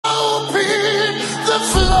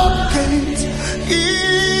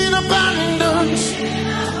in abundance.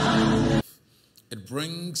 It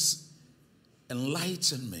brings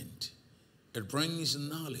enlightenment. It brings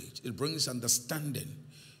knowledge. It brings understanding.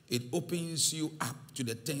 It opens you up to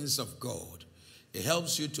the things of God. It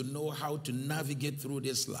helps you to know how to navigate through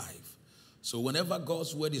this life. So whenever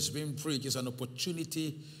God's word is being preached, it's an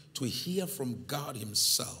opportunity to hear from God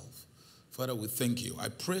himself. Father, we thank you. I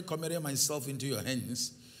pray, committing myself into your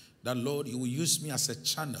hands, that, Lord, you will use me as a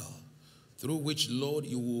channel through which, Lord,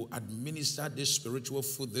 you will administer this spiritual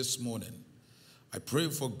food this morning. I pray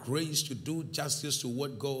for grace to do justice to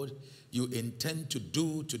what, God, you intend to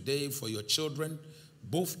do today for your children,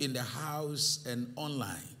 both in the house and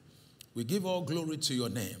online. We give all glory to your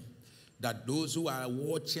name, that those who are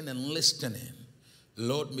watching and listening,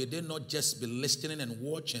 Lord, may they not just be listening and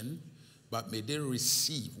watching, but may they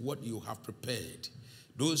receive what you have prepared.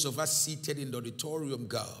 Those of us seated in the auditorium,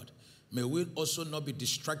 God, may we also not be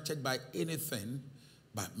distracted by anything,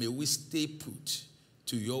 but may we stay put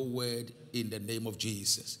to your word in the name of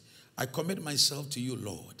Jesus. I commit myself to you,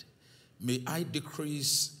 Lord. May I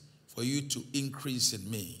decrease for you to increase in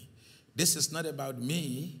me. This is not about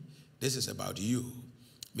me. This is about you.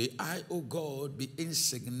 May I, oh God, be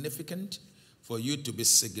insignificant for you to be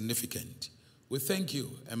significant. We thank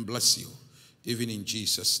you and bless you, even in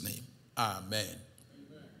Jesus' name. Amen.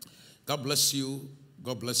 Amen. God bless you.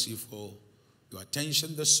 God bless you for your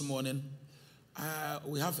attention this morning.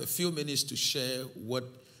 We have a few minutes to share what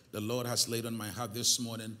the Lord has laid on my heart this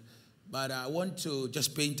morning. But I want to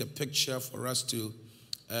just paint a picture for us to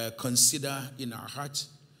consider in our heart,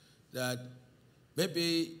 that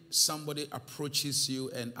maybe somebody approaches you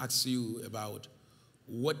and asks you about,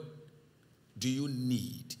 what do you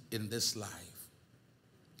need in this life?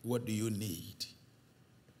 What do you need?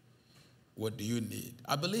 What do you need?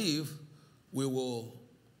 I believe we will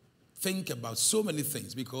think about so many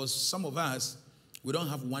things, because some of us, we don't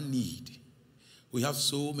have one need. We have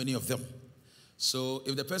so many of them. So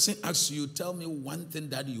if the person asks you, tell me one thing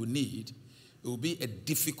that you need, it will be a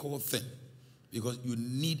difficult thing, because you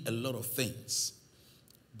need a lot of things.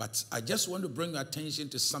 But I just want to bring your attention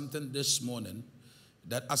to something this morning,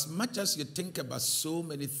 that as much as you think about so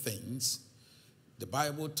many things, the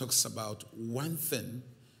Bible talks about one thing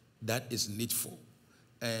that is needful.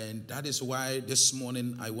 And that is why this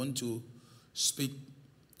morning I want to speak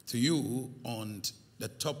to you on the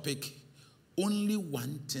topic, only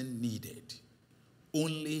one thing needed.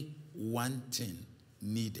 Only one thing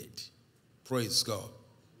needed. Praise God.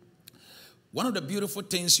 One of the beautiful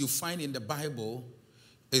things you find in the Bible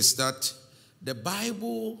is that the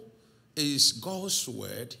Bible is God's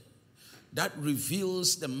word that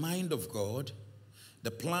reveals the mind of God,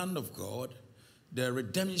 the plan of God, the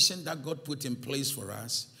redemption that God put in place for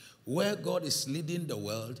us, where God is leading the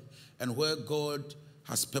world, and where God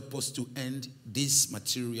has purpose to end this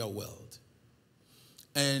material world.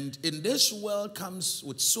 And in this world comes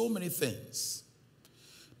with so many things.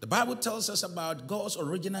 The Bible tells us about God's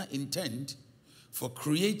original intent for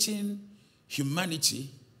creating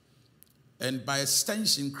humanity, and by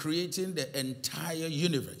extension creating the entire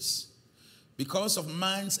universe. Because of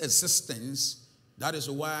man's existence, that is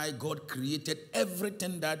why God created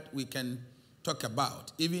everything that we can talk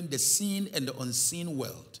about, even the seen and the unseen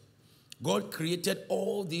world. God created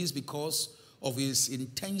all these because of his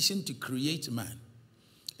intention to create man.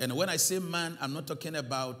 And when I say man, I'm not talking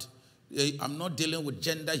about, I'm not dealing with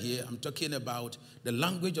gender here. I'm talking about the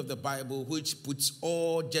language of the Bible, which puts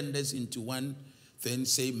all genders into one thing,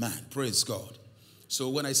 say man. Praise God. So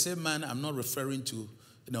when I say man, I'm not referring to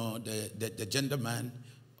the gender man,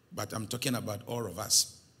 but I'm talking about all of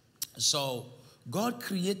us. So God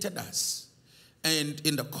created us. And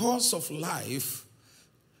in the course of life,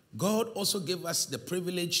 God also gave us the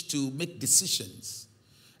privilege to make decisions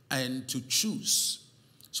and to choose.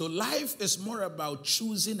 So life is more about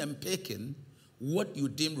choosing and picking what you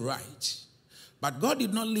deem right. But God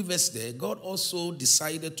did not leave us there. God also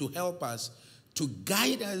decided to help us, to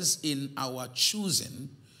guide us in our choosing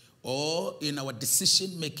or in our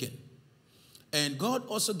decision making. And God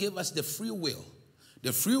also gave us the free will.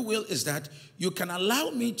 The free will is that you can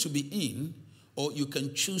allow me to be in, or you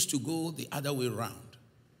can choose to go the other way around.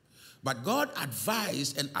 But God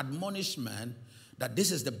advised and admonished man that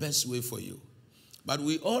this is the best way for you. But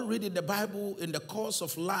we all read in the Bible, in the course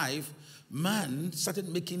of life, man started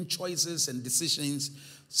making choices and decisions.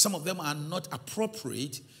 Some of them are not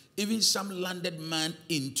appropriate. Even some landed man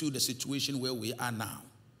into the situation where we are now.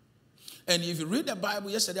 And if you read the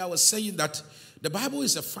Bible, yesterday I was saying that the Bible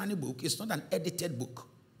is a funny book. It's not an edited book.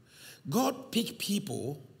 God picked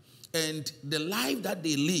people, and the life that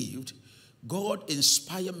they lived, God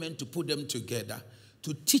inspired men to put them together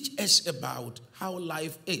to teach us about how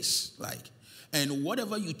life is like. And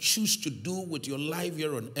whatever you choose to do with your life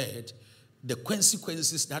here on earth, the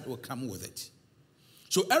consequences that will come with it.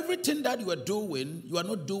 So everything that you are doing, you are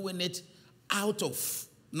not doing it out of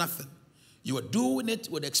nothing. You are doing it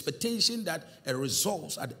with the expectation that a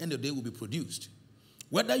result at the end of the day will be produced.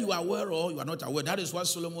 Whether you are aware or you are not aware, that is what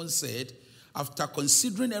Solomon said. After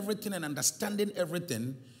considering everything and understanding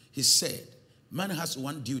everything, he said, man has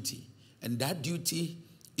one duty, and that duty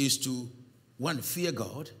is to, one, fear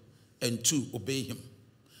God, and two, obey him.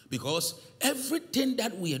 Because everything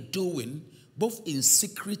that we are doing, both in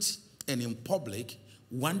secret and in public,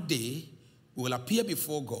 one day will appear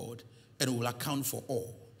before God and will account for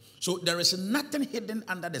all. So there is nothing hidden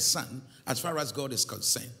under the sun as far as God is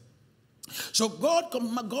concerned. So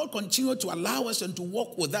God continued to allow us and to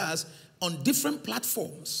walk with us on different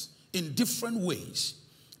platforms in different ways.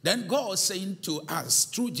 Then God saying to us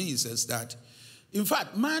through Jesus that, in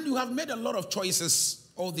fact, man, you have made a lot of choices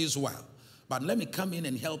all this while, but let me come in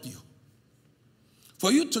and help you.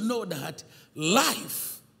 For you to know that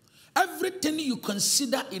life, everything you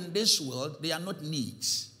consider in this world, they are not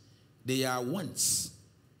needs, they are wants.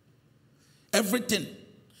 Everything.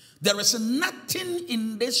 There is nothing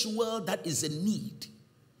in this world that is a need.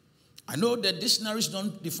 I know that dictionaries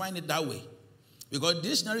don't define it that way, because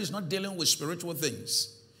dictionary is not dealing with spiritual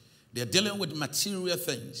things. They're dealing with material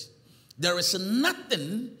things. There is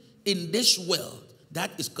nothing in this world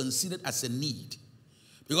that is considered as a need.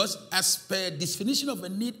 Because as per definition of a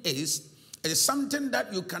need it is something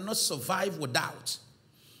that you cannot survive without.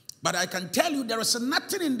 But I can tell you there is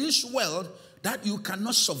nothing in this world that you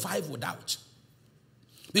cannot survive without.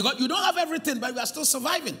 Because you don't have everything, but you are still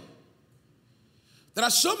surviving. There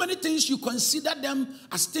are so many things you consider them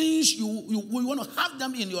as things you want to have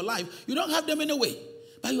them in your life. You don't have them anyway,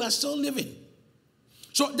 but you are still living.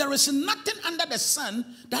 So there is nothing under the sun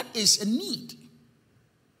that is a need.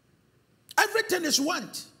 Everything is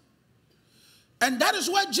want. And that is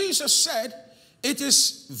why Jesus said it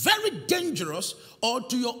is very dangerous or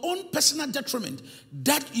to your own personal detriment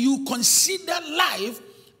that you consider life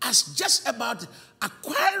as just about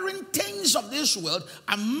acquiring things of this world,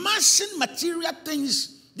 amassing material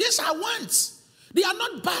things. These are wants. They are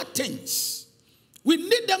not bad things. We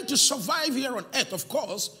need them to survive here on earth, of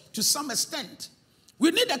course, to some extent. We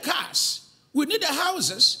need the cars. We need the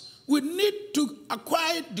houses. We need to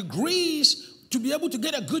acquire degrees to be able to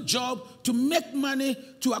get a good job, to make money,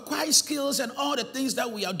 to acquire skills and all the things that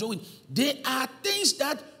we are doing. They are things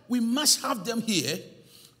that we must have them here,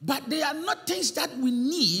 but they are not things that we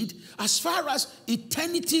need as far as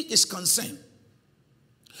eternity is concerned.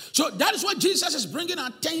 So that is what Jesus is bringing our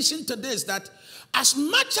attention to this, that as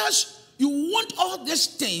much as you want all these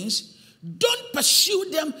things, don't pursue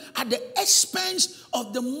them at the expense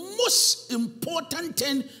of the most important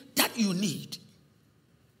thing that you need.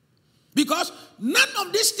 Because none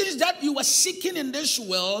of these things that you are seeking in this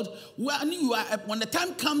world, when the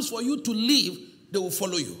time comes for you to leave, they will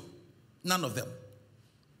follow you. None of them.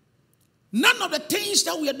 None of the things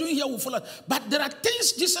that we are doing here will follow. But there are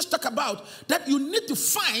things Jesus talked about that you need to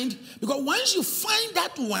find, because once you find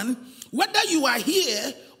that one, whether you are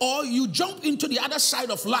here or you jump into the other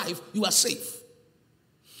side of life, you are safe.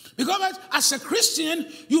 Because as a Christian,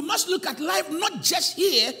 you must look at life not just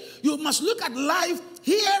here, you must look at life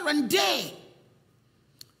here and there.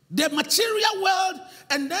 The material world,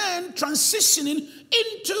 and then transitioning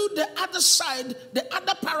into the other side, the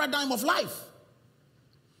other paradigm of life.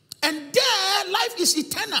 And there, life is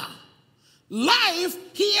eternal. Life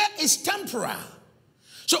here is temporal.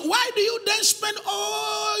 So why do you then spend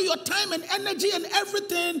all your time and energy and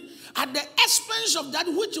everything at the expense of that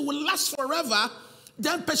which will last forever,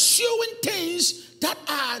 than pursuing things that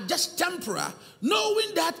are just temporal,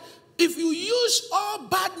 knowing that if you use all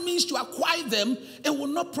bad means to acquire them, it will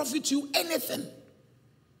not profit you anything.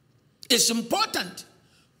 It's important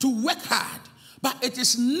to work hard, but it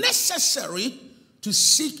is necessary to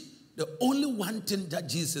seek the only one thing that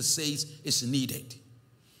Jesus says is needed.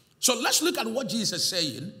 So let's look at what Jesus is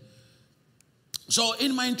saying. So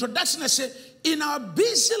in my introduction, I said, in our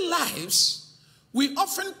busy lives, we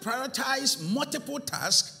often prioritize multiple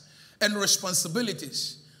tasks and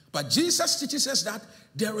responsibilities. But Jesus teaches us that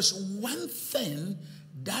there is one thing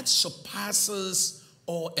that surpasses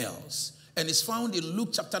all else. And it's found in Luke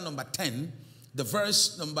chapter number 10, the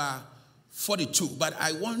verse number 42. But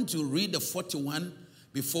I want to read the 41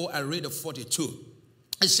 before I read the 42.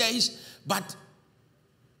 It says, but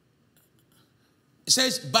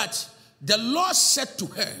the Lord said to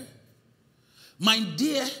her, my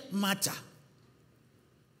dear Martha,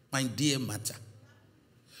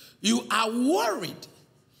 you are worried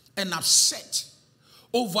and upset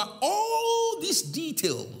over all these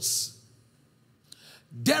details,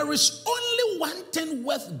 there is only one thing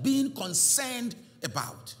worth being concerned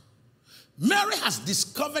about. Mary has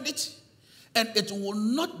discovered it, and it will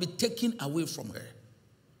not be taken away from her.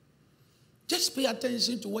 Just pay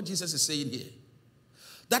attention to what Jesus is saying here.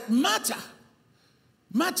 That Martha,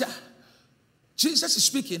 Jesus is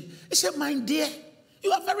speaking. He said, my dear,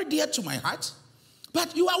 you are very dear to my heart,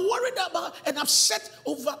 but you are worried about and upset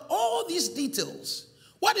over all these details.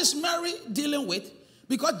 What is Mary dealing with?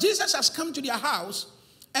 Because Jesus has come to their house,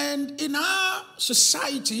 and in our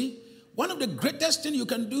society, one of the greatest things you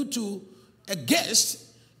can do to a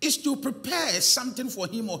guest is to prepare something for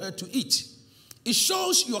him or her to eat. It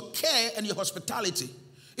shows your care and your hospitality.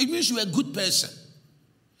 It means you're a good person.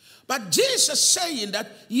 But Jesus saying that,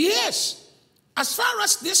 yes, as far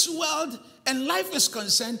as this world and life is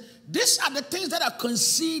concerned, these are the things that are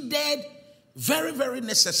considered very, very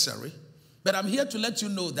necessary. But I'm here to let you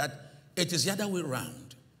know that it is the other way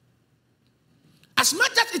around. As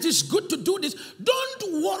much as it is good to do this,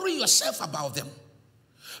 don't worry yourself about them.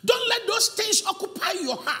 Don't let those things occupy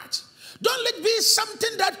your heart. Don't let it be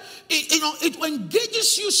something that it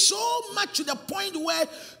engages you so much to the point where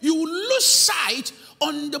you lose sight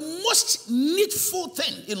on the most needful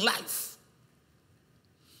thing in life.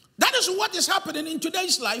 That is what is happening in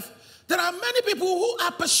today's life. There are many people who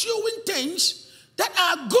are pursuing things that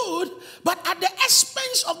are good, but at the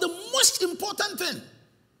expense of the most important thing.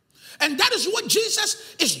 And that is what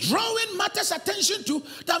Jesus is drawing Martha's attention to.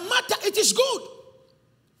 That Martha, it is good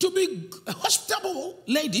to be a hospitable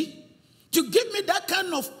lady, to give me that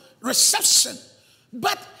kind of reception.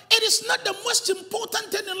 But it is not the most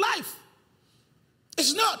important thing in life.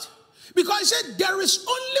 It's not. Because he said there is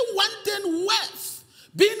only one thing worth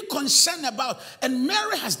being concerned about. And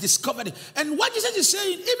Mary has discovered it. And what Jesus is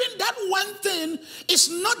saying, even that one thing is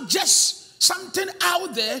not just something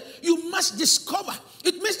out there you must discover.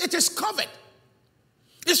 It means it is covered.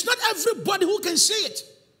 It's not everybody who can see it.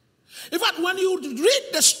 In fact, when you read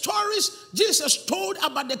the stories Jesus told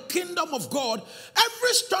about the kingdom of God,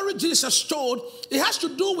 every story Jesus told, it has to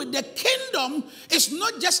do with the kingdom. It's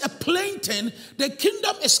not just a plain thing. The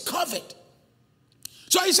kingdom is covered.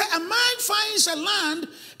 So he said, a man finds a land,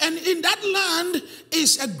 and in that land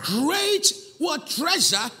is a great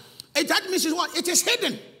treasure. That means what? It is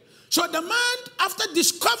hidden. So the man, after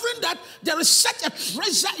discovering that there is such a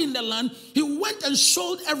treasure in the land, he went and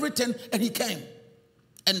sold everything, and he came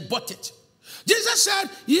and bought it. Jesus said,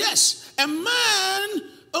 yes, a man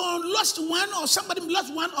lost one, or somebody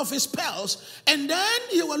lost one of his pearls, and then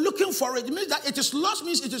he was looking for it. It means that it is lost,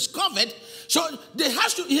 means it is covered. So he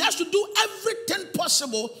has to do everything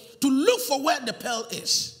possible to look for where the pearl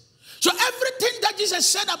is. So everything that Jesus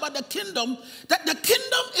said about the kingdom, that the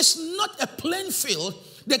kingdom is not a plain field.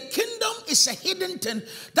 The kingdom is a hidden thing.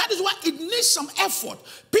 That is why it needs some effort.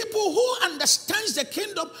 People who understand the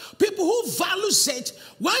kingdom, people who values it,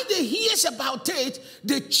 when they hear about it,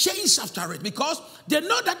 they chase after it because they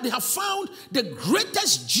know that they have found the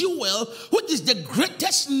greatest jewel, which is the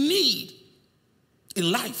greatest need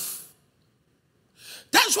in life.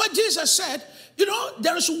 That's what Jesus said.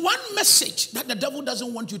 There is one message that the devil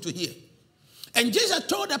doesn't want you to hear. And Jesus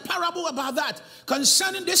told a parable about that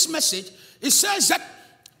concerning this message. It says that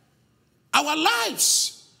our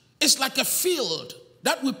lives is like a field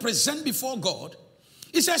that we present before God.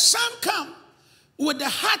 It says some come with the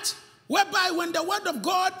heart whereby when the word of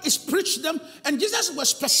God is preached to them, and Jesus was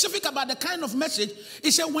specific about the kind of message. He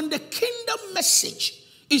said when the kingdom message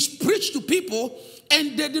is preached to people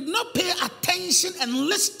and they did not pay attention and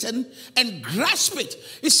listen and grasp it,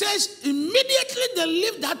 it says immediately they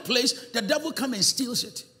leave that place, the devil comes and steals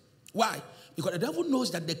it. Why? Because the devil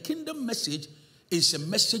knows that the kingdom message is a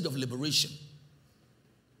message of liberation.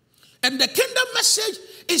 And the kingdom message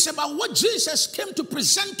is about what Jesus came to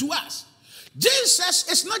present to us.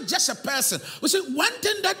 Jesus is not just a person. We see, one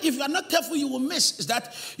thing that if you are not careful you will miss is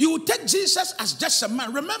that you will take Jesus as just a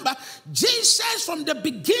man. Remember, Jesus from the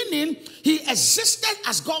beginning, he existed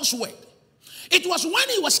as God's word. It was when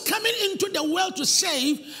he was coming into the world to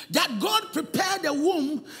save that God prepared the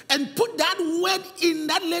womb and put that word in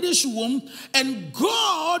that lady's womb, and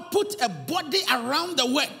God put a body around the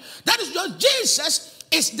word. That is just Jesus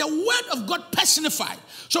is the word of God personified.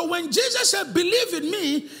 So when Jesus said, believe in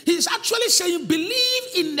me, he's actually saying, believe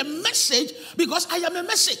in the message because I am a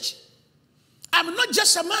message. I'm not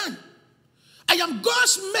just a man. I am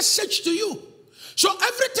God's message to you. So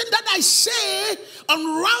everything that I say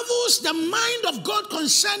unravels the mind of God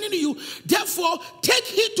concerning you. Therefore, take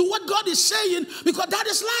heed to what God is saying because that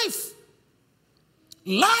is life.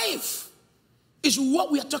 Life is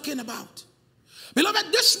what we are talking about.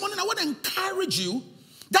 Beloved, this morning I want to encourage you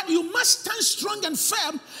that you must stand strong and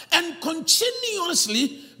firm and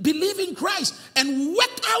continuously believe in Christ and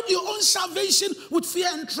work out your own salvation with fear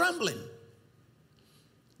and trembling.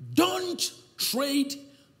 Don't trade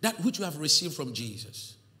that which you have received from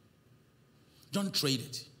Jesus. Don't trade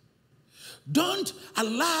it. Don't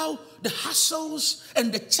allow the hassles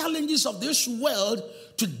and the challenges of this world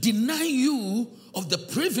to deny you of the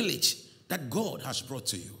privilege that God has brought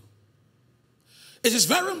to you. It is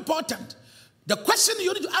very important. The question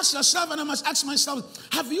you need to ask yourself, and I must ask myself,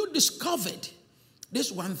 have you discovered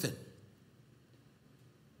this one thing?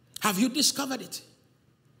 Have you discovered it?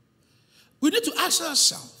 We need to ask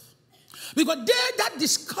ourselves. Because they that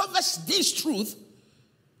discovers this truth,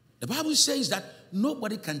 the Bible says that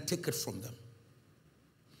nobody can take it from them.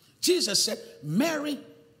 Jesus said, Mary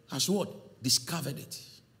has what? Discovered it.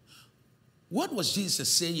 What was Jesus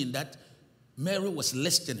saying that Mary was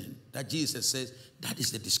listening? That Jesus says, that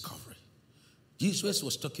is the discovery. Jesus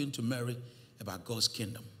was talking to Mary about God's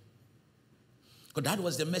kingdom. Because that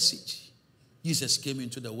was the message. Jesus came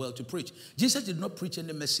into the world to preach. Jesus did not preach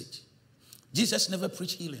any message. Jesus never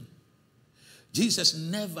preached healing. Jesus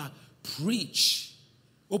never preached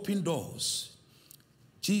open doors.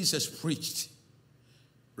 Jesus preached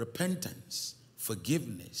repentance,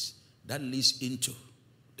 forgiveness that leads into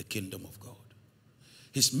the kingdom of God.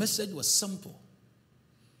 His message was simple,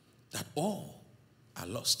 that all are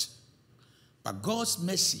lost. But God's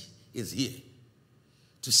mercy is here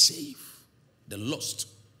to save the lost.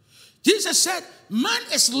 Jesus said, man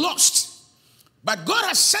is lost, but God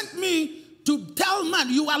has sent me to tell man,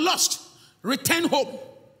 you are lost. Return home.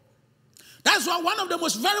 That's why one of the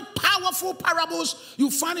most very powerful parables you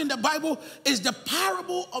find in the Bible is the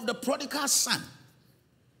parable of the prodigal son.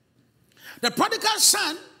 The prodigal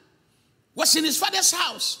son was in his father's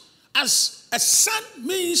house. As a son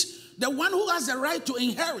means the one who has the right to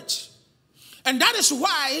inherit. And that is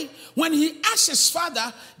why when he asked his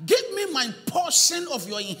father, give me my portion of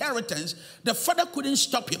your inheritance, the father couldn't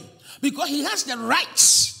stop him. Because he has the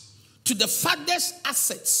rights to the father's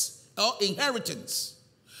assets or inheritance.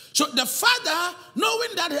 So the father, knowing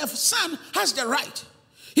that his son has the right,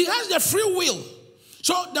 he has the free will.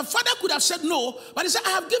 So the father could have said no, but he said,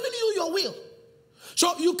 I have given you your will.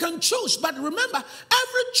 So you can choose. But remember,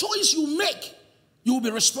 every choice you make, you will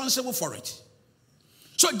be responsible for it.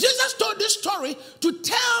 So Jesus told this story to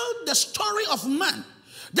tell the story of man.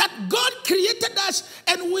 That God created us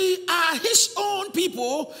and we are his own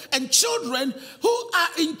people and children who are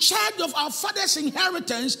in charge of our father's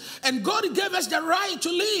inheritance, and God gave us the right to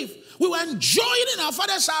live. We were enjoying in our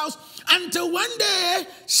father's house until one day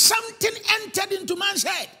something entered into man's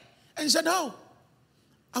head and said, oh,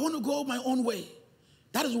 I want to go my own way.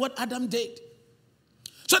 That is what Adam did.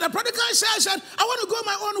 So the prodigal said, I want to go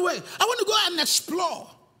my own way. I want to go and explore.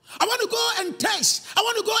 I want to go and taste. I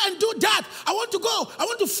want to go and do that. I want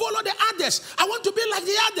to follow the others. I want to be like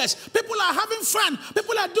the others. People are having fun.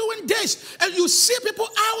 People are doing this. And you see people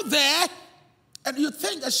out there, and you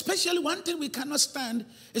think, especially one thing we cannot stand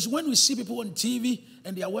is when we see people on TV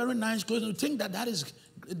and they are wearing nice clothes, and you think that is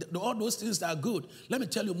all those things that are good. Let me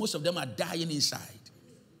tell you, most of them are dying inside.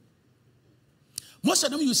 Most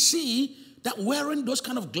of them you see that wearing those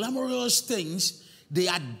kind of glamorous things, they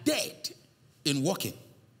are dead in walking.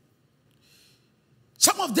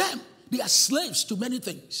 Some of them, they are slaves to many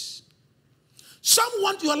things. Some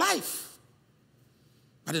want your life,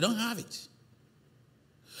 but they don't have it.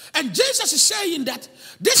 And Jesus is saying that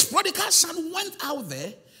this prodigal son went out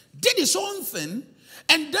there, did his own thing,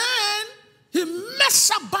 and then he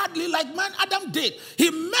messed up badly like man Adam did. He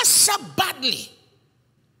messed up badly.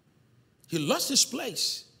 He lost his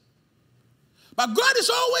place. But God is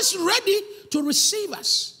always ready to receive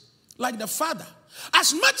us like the Father.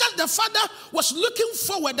 As much as the father was looking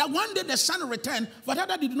forward that one day the son returned, but the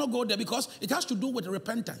father did not go there because it has to do with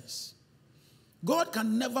repentance. God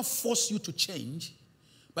can never force you to change,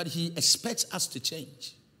 but he expects us to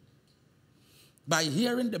change. By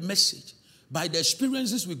hearing the message, by the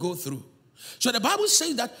experiences we go through. So the Bible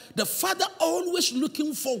says that the father always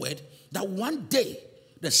looking forward that one day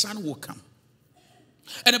the son will come.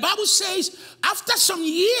 And the Bible says after some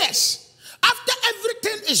years, after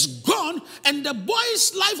everything is gone and the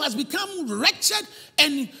boy's life has become wretched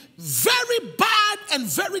and very bad and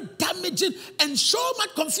very damaging and so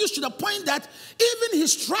much confused to the point that even he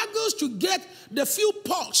struggles to get the few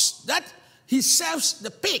pots that he serves the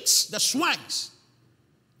pigs, the swines.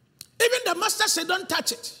 Even the master said, don't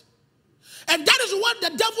touch it. And that is what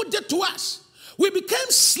the devil did to us. We became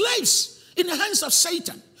slaves in the hands of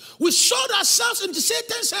Satan. We sold ourselves into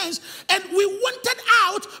Satan's hands and we wanted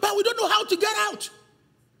out, but we don't know how to get out.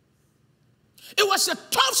 It was a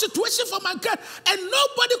tough situation for mankind, and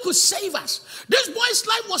nobody could save us. This boy's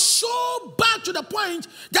life was so bad to the point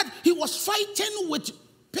that he was fighting with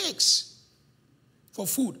pigs for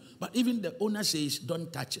food. But even the owner says,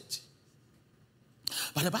 don't touch it.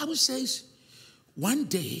 But the Bible says, one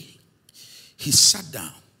day, he sat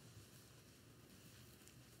down.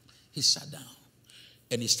 He sat down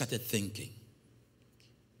and he started thinking,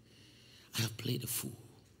 I have played a fool.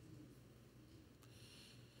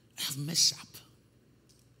 I have messed up.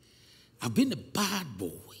 I've been a bad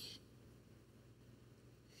boy.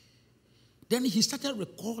 Then he started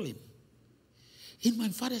recalling, in my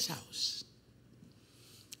father's house,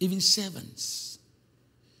 even servants,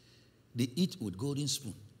 they eat with golden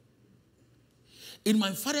spoon. In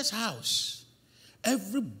my father's house,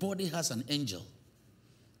 everybody has an angel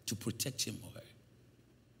to protect him or her.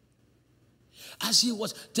 As he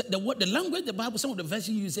was, the language, the Bible, some of the verses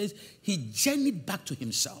uses, he journeyed back to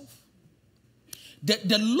himself.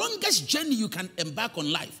 The longest journey you can embark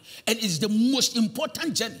on life, and it's the most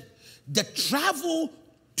important journey, the travel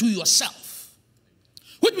to yourself.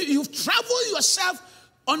 Which means you've traveled yourself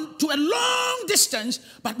to a long distance,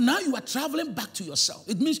 but now you are traveling back to yourself.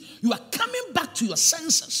 It means you are coming back to your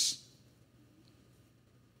senses.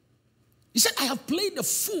 He said, I have played the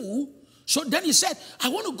fool. So then he said, I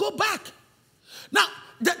want to go back. Now,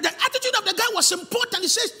 the attitude of the guy was important. He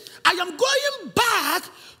says, I am going back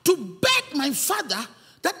to beg my father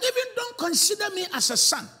that even don't consider me as a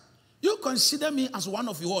son. You consider me as one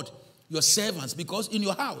of your servants, because in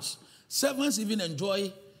your house, servants even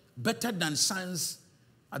enjoy better than sons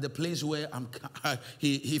at the place where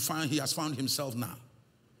he has found himself now.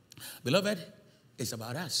 Beloved, it's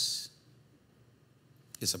about us.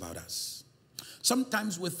 It's about us.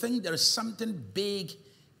 Sometimes we think there is something big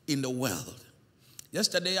in the world.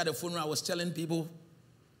 Yesterday at the funeral, I was telling people,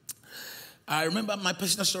 I remember my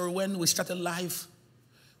personal story when we started life.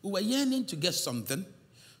 We were yearning to get something.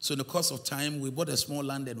 So in the course of time, we bought a small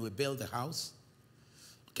land and we built a house.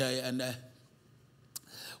 Okay, and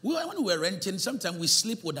when we were renting, sometimes we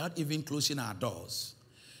sleep without even closing our doors.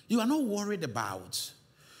 You are not worried about,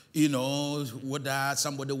 whether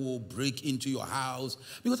somebody will break into your house.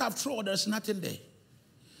 Because after all, there's nothing there.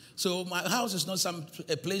 So my house is not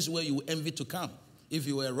a place where you envy to come if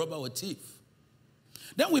you were a robber or a thief.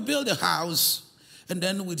 Then we built a house, and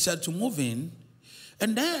then we decided to move in.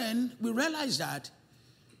 And then we realized that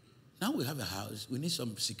now we have a house, we need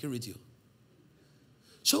some security.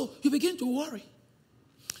 So you begin to worry.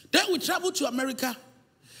 Then we traveled to America.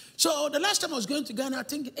 So the last time I was going to Ghana, I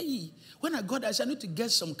think, when I got there, I said, I need to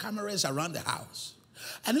get some cameras around the house.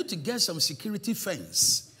 I need to get some security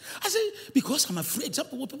fence. I said, because I'm afraid. Some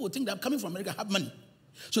people think that I'm coming from America, I have money.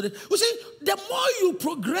 So the more you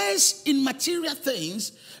progress in material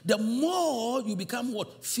things, the more you become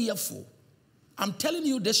fearful. I'm telling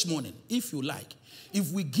you this morning, if you like,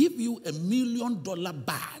 if we give you $1 million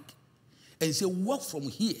bag and say, walk from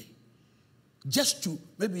here, just to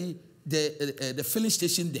maybe the filling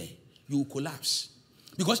station there, you will collapse.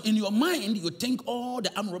 Because in your mind, you think all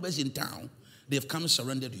the armed robbers in town, they've come and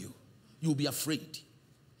surrendered you. You'll be afraid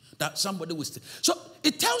that somebody will stay. So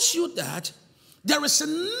it tells you that there is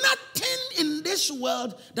nothing in this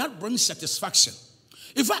world that brings satisfaction.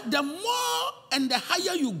 In fact, the more and the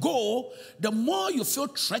higher you go, the more you feel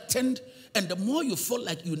threatened and the more you feel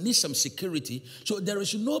like you need some security. So there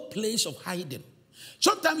is no place of hiding.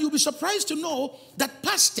 Sometimes you'll be surprised to know that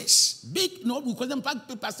pastors, we call them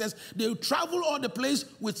big pastors, they travel all the place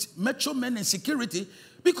with metro men and security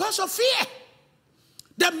because of fear.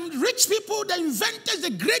 The rich people, the inventors,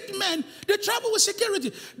 the great men, they travel with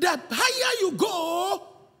security. The higher you go,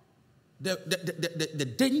 the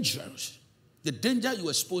danger you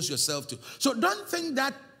expose yourself to. So don't think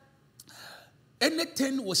that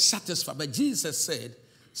anything will satisfy. But Jesus said,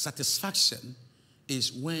 satisfaction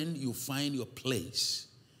is when you find your place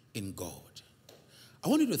in God. I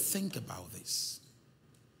want you to think about this.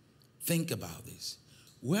 Think about this.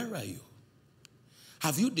 Where are you?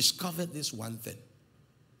 Have you discovered this one thing?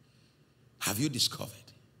 Have you discovered?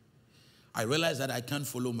 I realize that I can't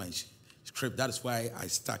follow my script. That is why I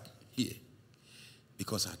stuck here.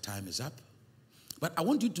 Because our time is up. But I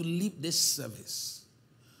want you to leave this service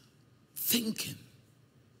thinking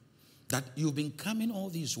that you've been coming all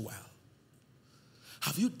this while.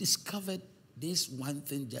 Have you discovered this one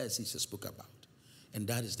thing Jesus spoke about? And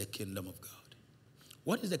that is the kingdom of God.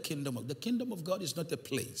 What is the kingdom of God? The kingdom of God is not a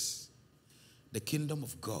place. The kingdom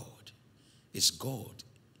of God is God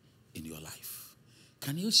in your life.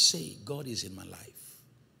 Can you say, God is in my life?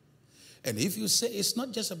 And if you say, it's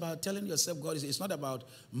not just about telling yourself God is, it's not about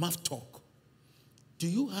mouth talk. Do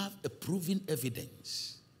you have a proven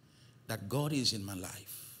evidence that God is in my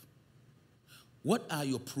life? What are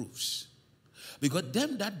your proofs? Because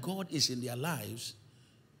them that God is in their lives,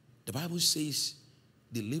 the Bible says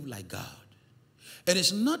they live like God. It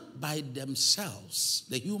is not by themselves,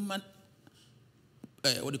 the human,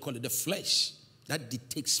 the flesh, that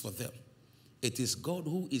dictates for them. It is God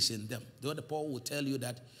who is in them. The other Paul will tell you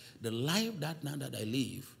that the life that now that I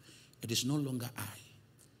live, it is no longer I,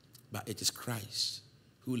 but it is Christ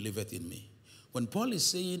who liveth in me. When Paul is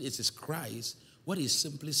saying it is Christ, what he's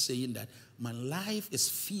simply saying that my life is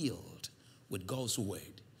filled with God's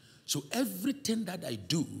word. So everything that I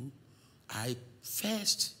do, I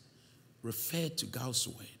first refer to God's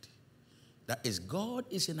word. That is, God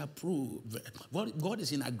is in God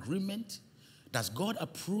is in agreement. Does God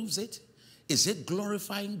approves it? Is it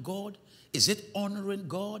glorifying God? Is it honoring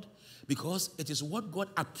God? Because it is what God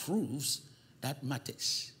approves that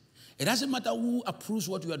matters. It doesn't matter who approves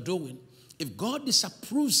what you are doing. If God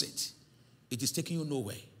disapproves it, it is taking you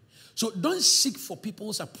nowhere. So don't seek for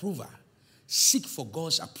people's approval. Seek for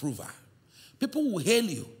God's approval. People will hail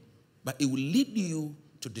you, but it will lead you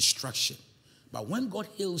to destruction. But when God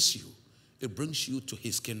hails you, it brings you to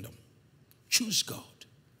his kingdom. Choose God,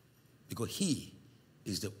 because he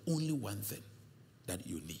is the only one thing that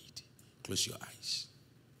you need. Close your eyes.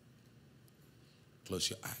 Close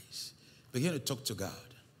your eyes. Begin to talk to God.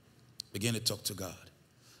 Begin to talk to God.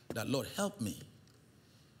 That, Lord, help me.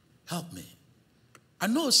 Help me. I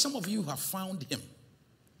know some of you have found him.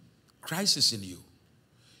 Christ is in you.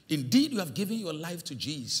 Indeed, you have given your life to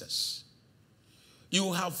Jesus.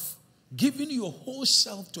 You have given your whole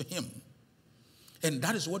self to him. And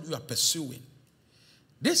that is what you are pursuing.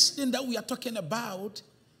 This thing that we are talking about,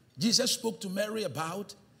 Jesus spoke to Mary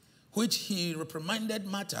about, which he reprimanded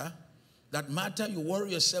Martha, that Martha, you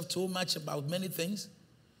worry yourself too much about many things,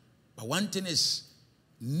 but one thing is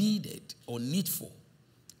needed or needful,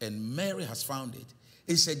 and Mary has found it.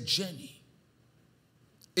 It's a journey.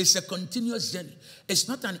 It's a continuous journey. It's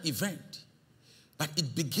not an event, but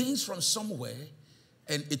it begins from somewhere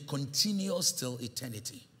and it continues till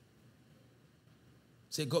eternity.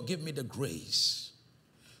 Say, God, give me the grace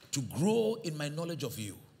to grow in my knowledge of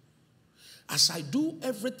you. As I do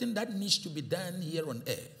everything that needs to be done here on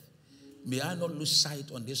earth, may I not lose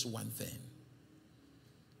sight on this one thing: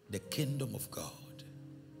 the kingdom of God.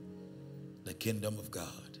 The kingdom of God.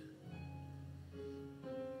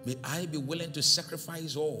 May I be willing to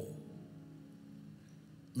sacrifice all.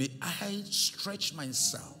 May I stretch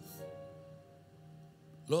myself.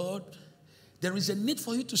 Lord, there is a need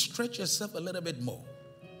for you to stretch yourself a little bit more.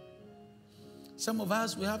 Some of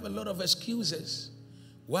us, we have a lot of excuses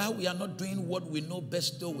why we are not doing what we know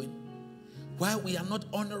best doing, why we are not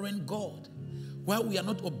honoring God, why we are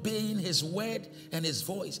not obeying his word and his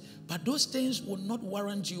voice. But those things will not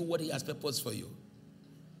warrant you what he has purposed for you.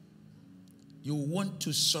 You want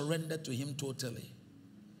to surrender to him totally.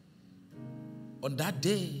 On that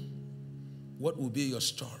day, what will be your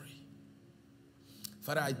story?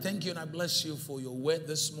 Father, I thank you and I bless you for your word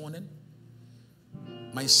this morning.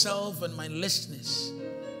 Myself and my listeners,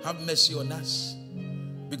 have mercy on us.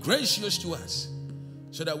 Be gracious to us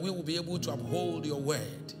so that we will be able to uphold your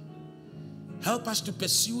word. Help us to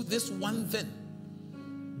pursue this one thing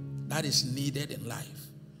that is needed in life,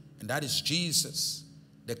 and that is Jesus,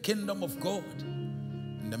 the kingdom of God,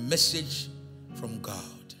 and the message from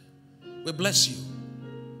God. We bless you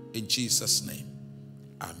in Jesus' name.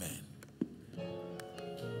 Amen.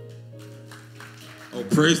 Oh,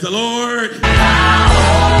 praise the Lord.